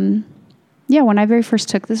 Yeah, when I very first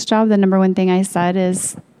took this job, the number one thing I said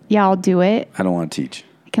is, yeah, I'll do it. I don't want to teach.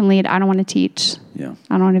 I can lead. I don't want to teach. Yeah.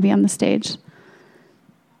 I don't want to be on the stage.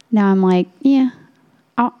 Now I'm like, yeah,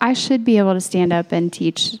 I should be able to stand up and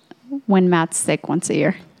teach when Matt's sick once a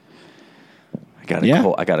year. I got a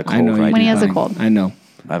cold. I got a cold know you right do. When he has a now. cold. I know.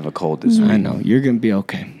 I have a cold this week. I know. You're gonna be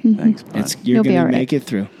okay. Thanks, bud. You're You'll be gonna all right. make it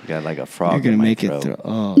through. I got like a frog. You're gonna in my make throat. it through.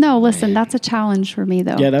 Oh No, listen, that's a challenge for me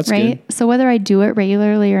though. Yeah, that's right. good. So whether I do it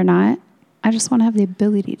regularly or not, I just want to have the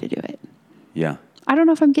ability to do it. Yeah. I don't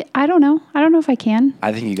know if I don't know. I don't know if I can.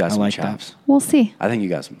 I think you got I some like chops. We'll see. I think you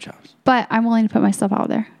got some chops. But I'm willing to put myself out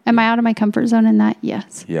there. Am I out of my comfort zone in that?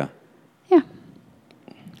 Yes. Yeah. Yeah.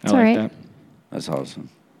 I It's like all right. that. That's awesome.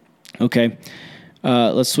 Okay.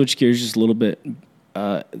 Let's switch gears just a little bit.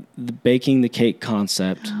 The baking the cake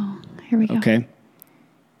concept. Oh, here we go. Okay.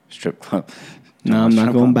 Strip club. No, I'm not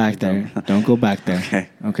Strip going club. back there. Don't go back there. Okay.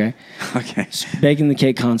 Okay. Okay. Baking the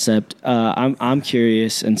cake concept. I'm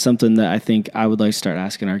curious, and something that I think I would like to start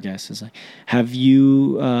asking our guests is like, have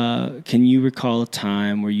you? Can you recall a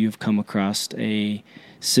time where you've come across a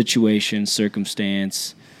situation,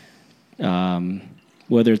 circumstance,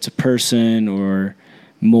 whether it's a person or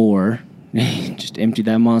more. Just empty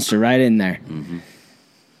that monster right in there. Mm-hmm.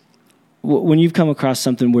 When you've come across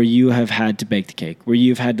something where you have had to bake the cake, where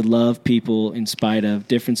you've had to love people in spite of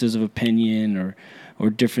differences of opinion or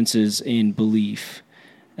differences in belief,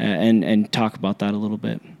 and talk about that a little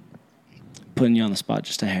bit. Putting you on the spot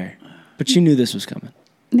just a hair. But you knew this was coming.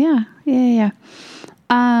 Yeah.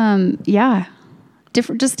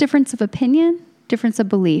 Just difference of opinion, difference of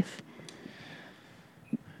belief.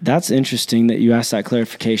 That's interesting that you asked that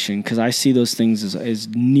clarification, because I see those things as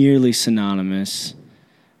nearly synonymous,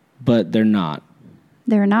 but they're not.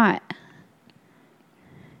 They're not.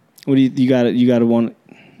 What do you got to want?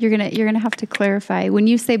 You're gonna have to clarify. When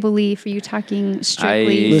you say belief, are you talking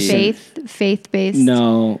strictly faith-based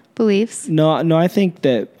beliefs? No. I think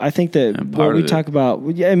that what we talk about,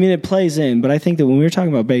 I mean, it plays in, but I think that when we're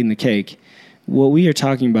talking about baking the cake, what we are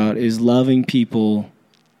talking about is loving people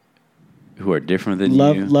who are different than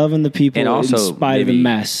you. Loving the people, and also in spite of the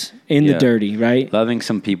mess, the dirty, right? Loving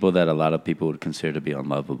some people that a lot of people would consider to be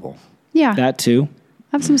unlovable. Yeah. That too.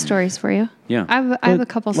 I have some stories for you. Yeah. I have a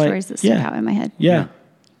couple stories that stick out in my head. Yeah.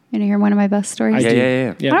 You want to hear one of my best stories?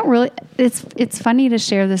 Yeah. I don't really. It's funny to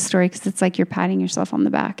share this story because it's like you're patting yourself on the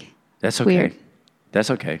back. That's okay. Weird. That's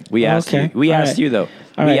okay. We asked you. We asked you though.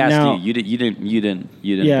 We asked you. You didn't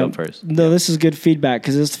go first. No, this is good feedback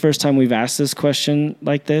because this is the first time we've asked this question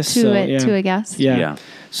like this to a guest. Yeah.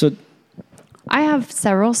 So I have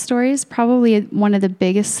several stories. Probably one of the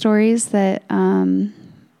biggest stories that.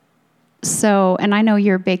 And I know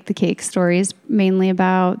your bake the cake stories mainly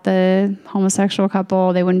about the homosexual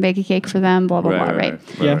couple. They wouldn't bake a cake for them, blah, blah, blah, right?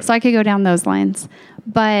 Yeah. So I could go down those lines.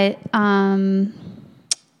 But I'll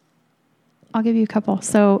give you a couple.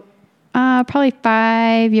 So probably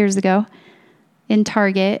 5 years ago in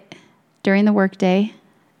Target during the workday,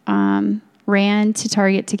 ran to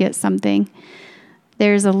Target to get something.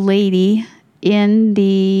 There's a lady in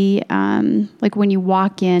the, like when you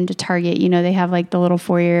walk into Target, they have like the little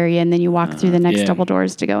foyer area and then you walk through the next double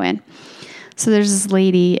doors to go in. So there's this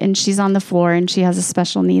lady and she's on the floor and she has a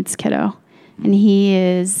special needs kiddo and he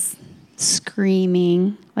is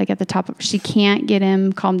screaming like at the top of, she can't get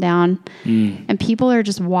him calmed down. And people are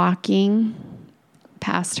just walking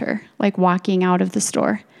past her, like walking out of the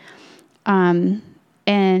store.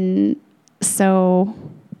 And so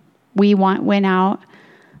we went out.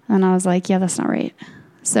 And I was like, yeah, that's not right.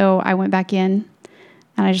 So I went back in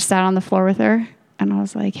and I just sat on the floor with her. And I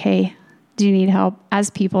was like, hey, do you need help? As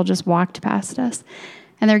people just walked past us.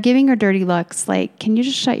 And they're giving her dirty looks. Like, can you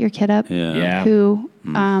just shut your kid up? Yeah. So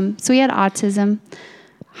he had autism,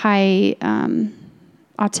 high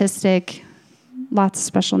autistic, lots of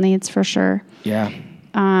special needs for sure. Yeah.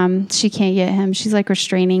 She can't get him. She's like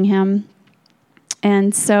restraining him.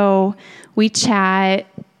 And so we chat.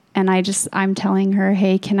 And I'm telling her,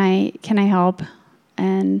 hey, can I help?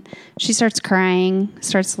 And she starts crying,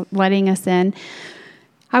 starts letting us in.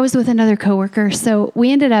 I was with another coworker. So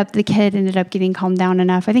the kid ended up getting calmed down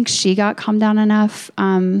enough. I think she got calmed down enough.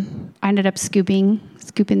 I ended up scooping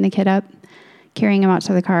the kid up, carrying him out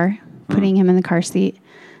to the car, putting him in the car seat,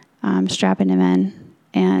 strapping him in.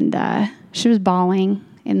 And she was bawling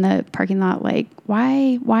in the parking lot, like,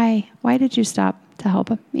 why did you stop to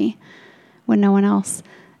help me when no one else?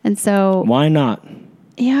 And so... Why not?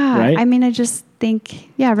 Yeah. Right? I mean, I just think,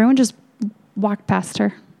 everyone just walked past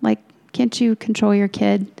her. Like, can't you control your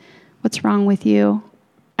kid? What's wrong with you?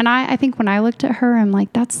 And I think when I looked at her, I'm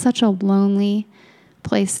like, that's such a lonely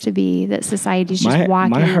place to be, that society's just walking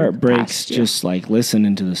my heart breaks past you. just like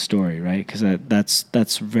listening to the story, right? Because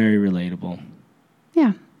that's very relatable.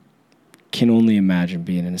 Yeah. Can only imagine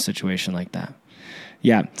being in a situation like that.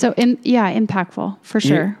 Yeah. So, impactful for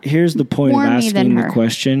sure. Here's the point More of me than asking the her.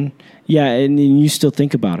 question. Yeah, and you still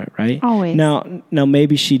think about it, right? Always. Now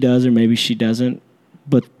maybe she does or maybe she doesn't,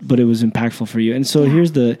 but it was impactful for you. And so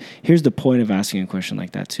here's the point of asking a question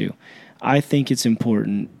like that too. I think it's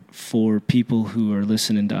important for people who are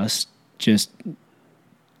listening to us just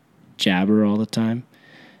jabber all the time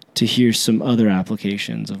to hear some other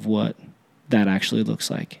applications of what that actually looks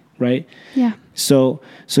like. Right? Yeah. So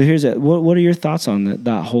here's it. What are your thoughts on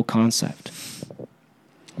that whole concept?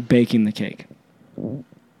 Baking the cake.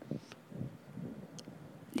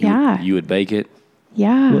 You would bake it?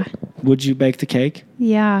 Yeah. Would you bake the cake?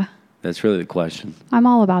 Yeah. That's really the question. I'm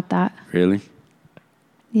all about that. Really?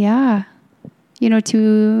 Yeah.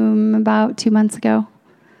 About 2 months ago,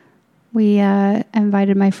 we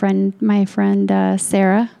invited my friend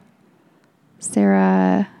Sarah.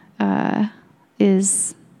 Sarah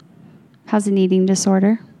has an eating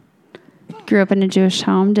disorder. Grew up in a Jewish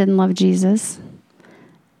home, didn't love Jesus.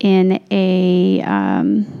 In a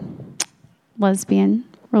lesbian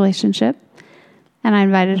relationship. And I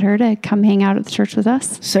invited her to come hang out at the church with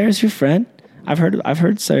us. Sarah's your friend? I've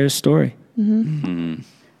heard Sarah's story. From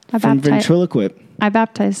Ventriloquist. I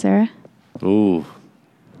baptized Sarah. Ooh.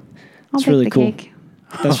 I'll That's bake really the cool. cake.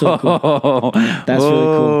 That's really cool. That's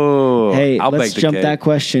really cool. Hey, let's jump that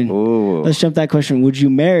question. Ooh. Let's jump that question. Would you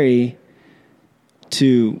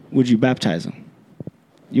baptize them?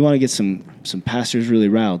 You want to get some pastors really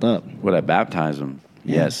riled up. Would I baptize him?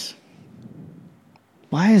 Yeah. Yes.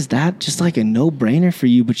 Why is that just like a no-brainer for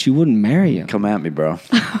you, but you wouldn't marry him? Come at me, bro.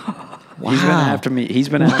 Wow. He's been after me. He's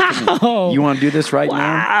been after me. You want to do this right now?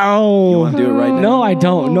 Wow. You want to do it right now? No, I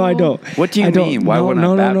don't. No, I don't. What do you mean? Why wouldn't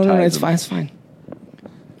I baptize No. him? It's fine. It's fine.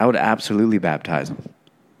 I would absolutely baptize him.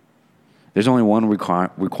 There's only one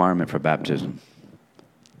requirement for baptism.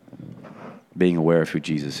 Being aware of who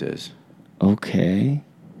Jesus is. Okay.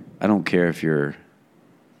 I don't care if you're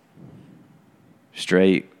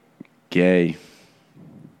straight, gay.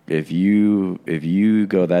 If you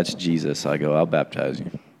go, that's Jesus, I go, I'll baptize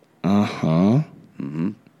you. Uh-huh. Mm-hmm.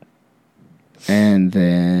 And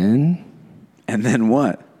then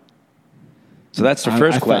what? So that's the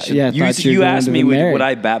first question. I you thought you were asked going me, to be married. would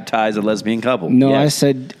I baptize a lesbian couple? No, Yes. I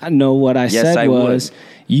said, no, what I Yes, said I was would.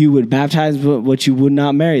 you would baptize, but you would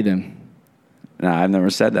not marry them. No, I've never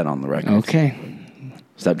said that on the record. Okay.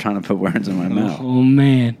 Stop trying to put words in my mouth. Oh,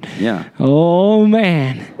 man. Yeah. Oh,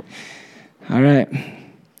 man. All right.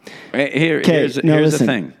 Here's listen. the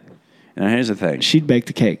thing. Now, here's the thing. She'd bake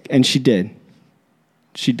the cake, and she did.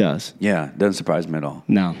 She does. Yeah, doesn't surprise me at all.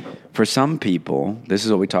 No. For some people, this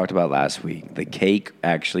is what we talked about last week. The cake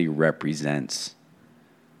actually represents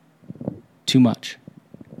Too much.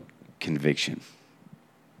 conviction.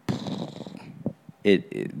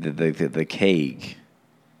 The cake,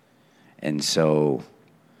 and so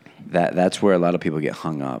that's where a lot of people get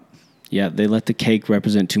hung up. Yeah, they let the cake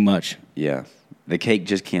represent too much. Yeah, the cake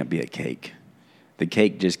just can't be a cake. The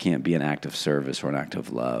cake just can't be an act of service or an act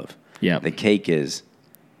of love. Yeah. The cake is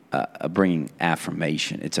bringing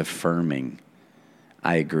affirmation. It's affirming.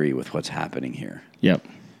 I agree with what's happening here. Yep.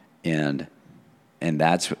 And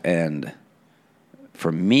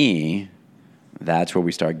for me, that's where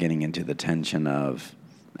we start getting into the tension of,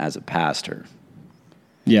 as a pastor,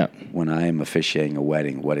 Yep. when I am officiating a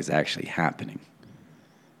wedding, what is actually happening?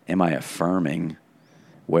 Am I affirming?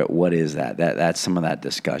 What is that? That's some of that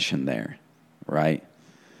discussion there, right?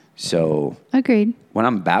 So Agreed. when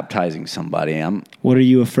I'm baptizing somebody, What are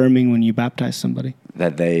you affirming when you baptize somebody?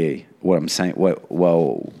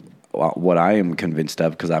 what I am convinced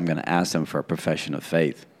of, because I'm going to ask them for a profession of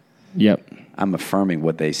faith. Yep. I'm affirming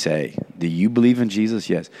what they say. Do you believe in Jesus?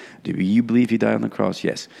 Yes. Do you believe he died on the cross?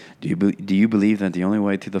 Yes. Do you believe that the only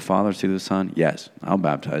way to the Father is through the Son? Yes. I'll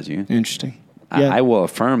baptize you. Interesting. Yeah. I will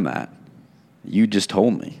affirm that. You just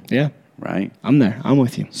told me, Yeah. right? I'm there. I'm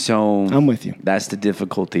with you. So I'm with you. That's the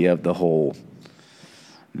difficulty of the whole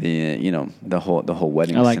wedding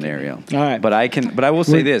I like it. scenario. All right. But I will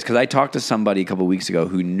say this, because I talked to somebody a couple of weeks ago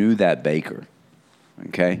who knew that baker.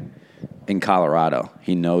 Okay? In Colorado.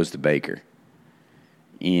 He knows the baker.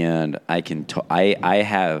 And I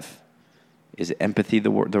have, is empathy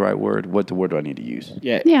the right word? What the word do I need to use?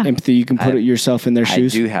 Yeah. Yeah. Empathy. You can put yourself in their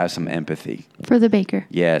shoes. I do have some empathy. For the baker.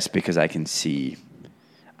 Yes, because I can see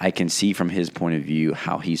from his point of view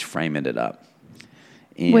how he's framing it up.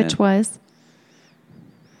 And Which was?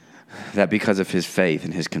 that because of his faith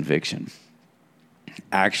and his conviction,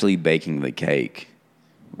 actually baking the cake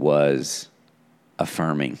was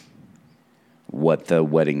affirming what he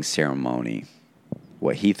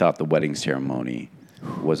thought the wedding ceremony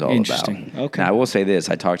was all Interesting. about. Okay. Now, I will say this.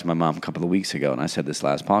 I talked to my mom a couple of weeks ago, and I said this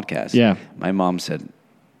last podcast. Yeah. My mom said,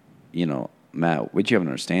 Matt, what you have to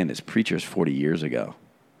understand is preachers 40 years ago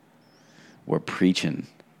were preaching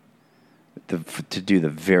to do the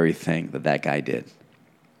very thing that guy did.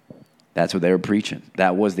 That's what they were preaching.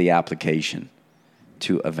 That was the application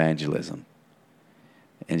to evangelism.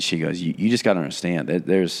 And she goes, you just got to understand that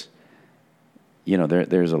there's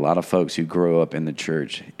a lot of folks who grow up in the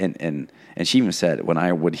church. And she even said, when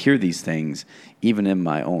I would hear these things, even in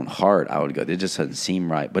my own heart, I would go, it just doesn't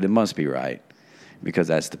seem right, but it must be right because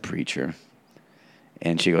that's the preacher.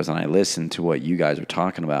 And she goes, and I listened to what you guys were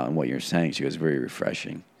talking about and what you're saying. She goes, very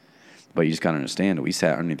refreshing. But you just got to understand, we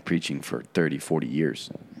sat underneath preaching for 30, 40 years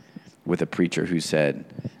with a preacher who said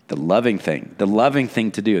the loving thing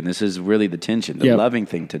to do, and this is really the tension, the loving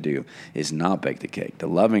thing to do is not bake the cake. The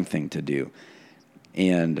loving thing to do.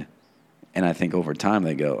 And And I think over time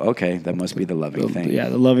they go, okay, that must be the loving thing. Yeah,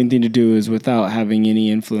 the loving thing to do is without having any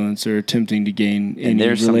influence or attempting to gain any And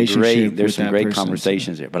there's some relationship great with that great person.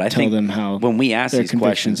 conversations here. But I Tell think them how when we ask their these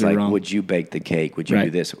questions, convictions are like, wrong. would you bake the cake? Would you do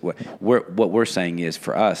Right. this? What we're saying is,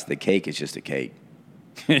 for us, the cake is just a cake.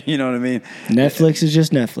 You know what I mean? Netflix is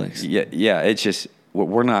just Netflix. Yeah. It's just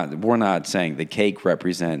we're not saying the cake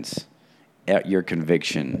represents your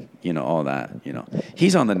conviction. You know, all that. You know,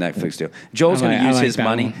 he's on the Netflix deal. Joel's going to use his that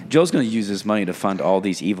money. one. Joel's going to use his money to fund all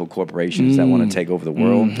these evil corporations that want to take over the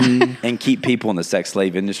world and keep people in the sex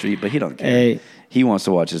slave industry. But he don't care. Hey. He wants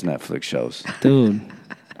to watch his Netflix shows. Dude,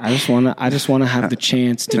 I just wanna have the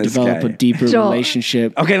chance to This develop guy. a deeper Joel.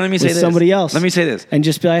 relationship. Okay, let me say with this. somebody else. Let me say this. and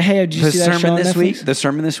just be like, hey, did you The see that show sermon on this Netflix? week. The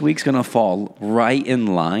sermon this week's gonna fall right in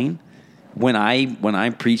line. When I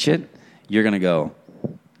preach it, you're gonna go,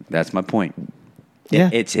 that's my point. Yeah.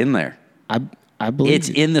 It's in there. I believe It's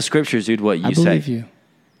you. in the scriptures, dude. What you I say. believe you.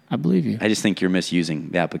 I believe you. I just think you're misusing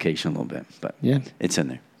the application a little bit, but Yeah. it's in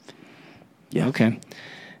there. Yeah. Okay.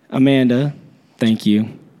 Amanda, thank you.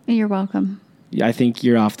 You're welcome. I think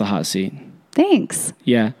you're off the hot seat. Thanks.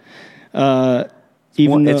 Yeah.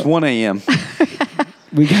 Even It's though 1 a.m.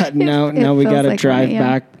 we got now it we feels got to like drive 1 a.m.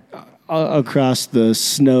 back across the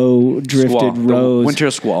snow drifted Squall. The roads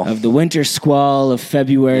winter squall. of the winter squall of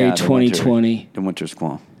February Yeah, the 2020. The winter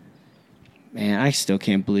squall. Man, I still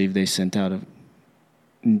can't believe they sent out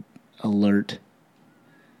an alert.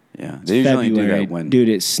 Yeah. They usually do February, that when dude,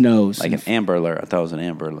 it snows. like an Amber Alert. I thought it was an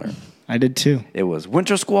Amber Alert. I did too. It was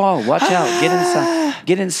winter squall. Watch out. Get inside.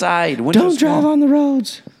 Get inside. Winter Don't squall. drive on the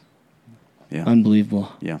roads. Yeah.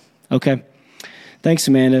 Unbelievable. Yeah. Okay. Thanks,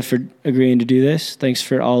 Amanda, for agreeing to do this. Thanks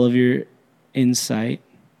for all of your insight.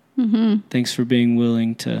 Mm-hmm. Thanks for being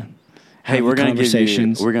willing to Hey, have we're the gonna get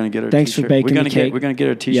conversations. we're gonna get our Thanks for t-shirt. baking we're gonna the cake. We're gonna get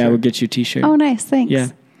our t-shirt. Yeah, we'll get you a T-shirt. Oh, nice. Thanks. Yeah.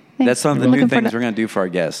 Thanks. That's some of the Looking new for things the- we're gonna do for our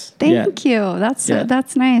guests. Thank you. That's Yeah.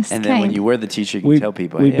 that's nice. And then Okay. when you wear the t-shirt, you We, can tell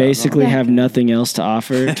people. we hey, basically Yeah. have nothing else to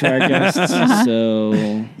offer to our guests. So,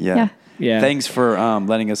 yeah. Yeah. yeah. Thanks for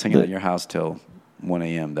letting us hang out The- at your house till 1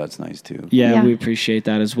 a.m. That's nice too. Yeah, Yeah. we appreciate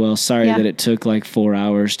that as well. Sorry Yeah. that it took like 4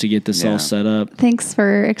 hours to get this Yeah. all set up. Thanks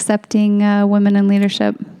for accepting women in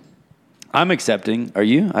leadership. I'm accepting. Are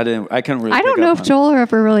you? I couldn't really. I don't pick know up if on- Joel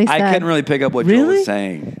ever really said. I couldn't really pick up what Joel Really? was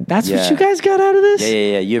saying. That's Yeah. what you guys got out of this?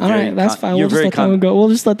 Yeah. You're All very. right, that's fine. You're We'll just very. let that one go. We'll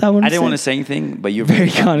just let that one I didn't sit. want to say anything, but you're Very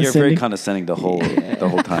You're very condescending. condescending the whole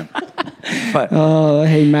time. But Oh,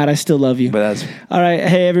 hey, Matt, I still love you. that's All right.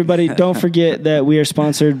 Hey, everybody, don't forget that we are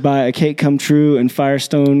sponsored by A Cake Come True in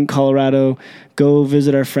Firestone, Colorado. Go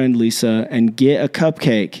visit our friend Lisa and get a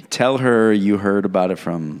cupcake. tell her you heard about it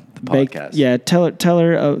from the Bake- podcast. yeah, tell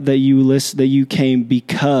her that you came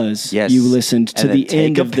because Yes. you listened to And then the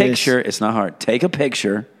end of Take a picture. this. It's not hard. Take a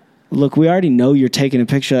picture. Look, we already know you're taking a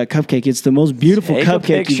picture of that cupcake. It's the most beautiful Take a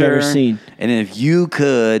cupcake you've ever picture, seen. And if you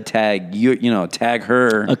could tag tag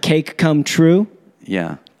her. A cake come true.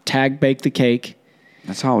 Yeah. Tag bake the cake.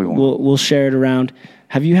 That's all we want. We'll share it around.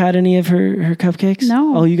 Have you had any of her cupcakes?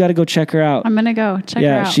 No. Oh, you got to go check her out. I'm gonna go check her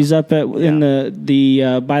Yeah, out. she's up in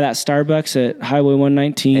the by that Starbucks at Highway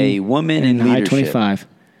 119. A woman in High leadership. 25.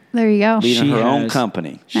 There you go. Leading She her own has-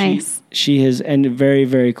 company. Nice. She has, and a very,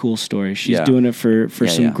 very cool story. She's Yeah. doing it for Yeah,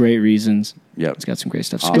 some yeah. great reasons. Yep. It's got some great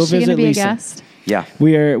stuff. So Awesome. go Is she visit gonna be Lisa. a guest? Yeah.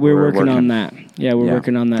 We're We're working on working. that. Yeah, we're Yeah.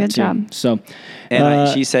 working on that Good too. job. So, And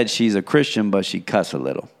she said she's a Christian, but she cuss a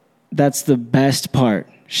little. that's the best part.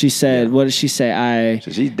 She said, Yeah. "What did she say?"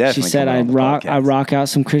 So she's definitely She said, coming on the I podcast." rock out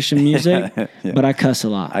some Christian music, Yeah. but I cuss a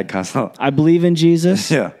lot. I cuss a lot. I believe in Jesus."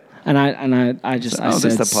 Yeah. And I just Oh, this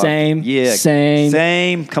said is the pod- same, Yeah.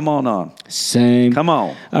 same. Come on. Come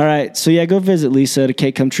on. All right, so yeah, go visit Lisa at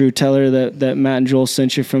Cake Come True. Tell her that Matt and Joel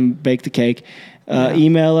sent you from Bake the Cake.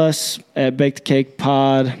 Email us at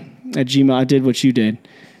bakethecakepod@gmail. I did what you did.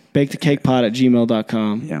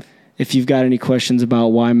 bakethecakepod@gmail.com. Yeah. If you've got any questions about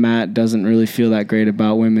why Matt doesn't really feel that great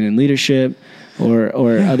about women in leadership or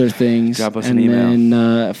other things, Drop us and an email.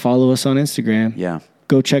 then follow us on Instagram. Yeah.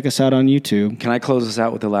 Go check us out on YouTube. Can I close this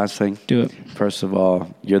out with the last thing? Do it. First of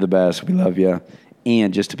all, you're the best. We love you.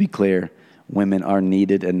 And just to be clear, women are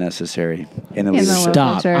needed and necessary in the the leadership. local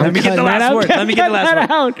Stop. church. I'm Let me get cutting the that last out. word. Let me get the last Cut that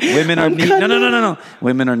word. out. Women are I'm needed. cutting No.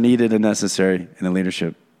 Women are needed and necessary in the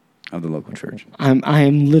leadership of the local church. I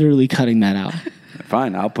am literally cutting that out.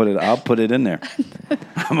 Fine, I'll put it in there.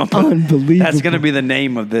 Unbelievable. That's going to be the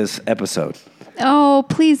name of this episode. Oh,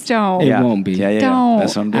 please don't. It won't be. Yeah. Don't.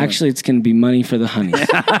 That's what I'm doing. Actually, it's going to be money for the honey. No.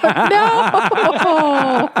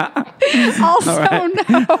 Also,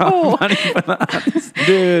 no.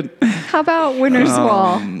 Dude. How about Winter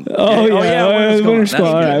Squall? Oh, yeah. Winter Squall. Winter Squall.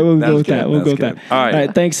 All That's right, good. we'll That's go with good. that. We'll That's go with good. that. All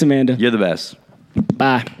right. Thanks, Amanda. You're the best.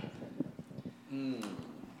 Bye.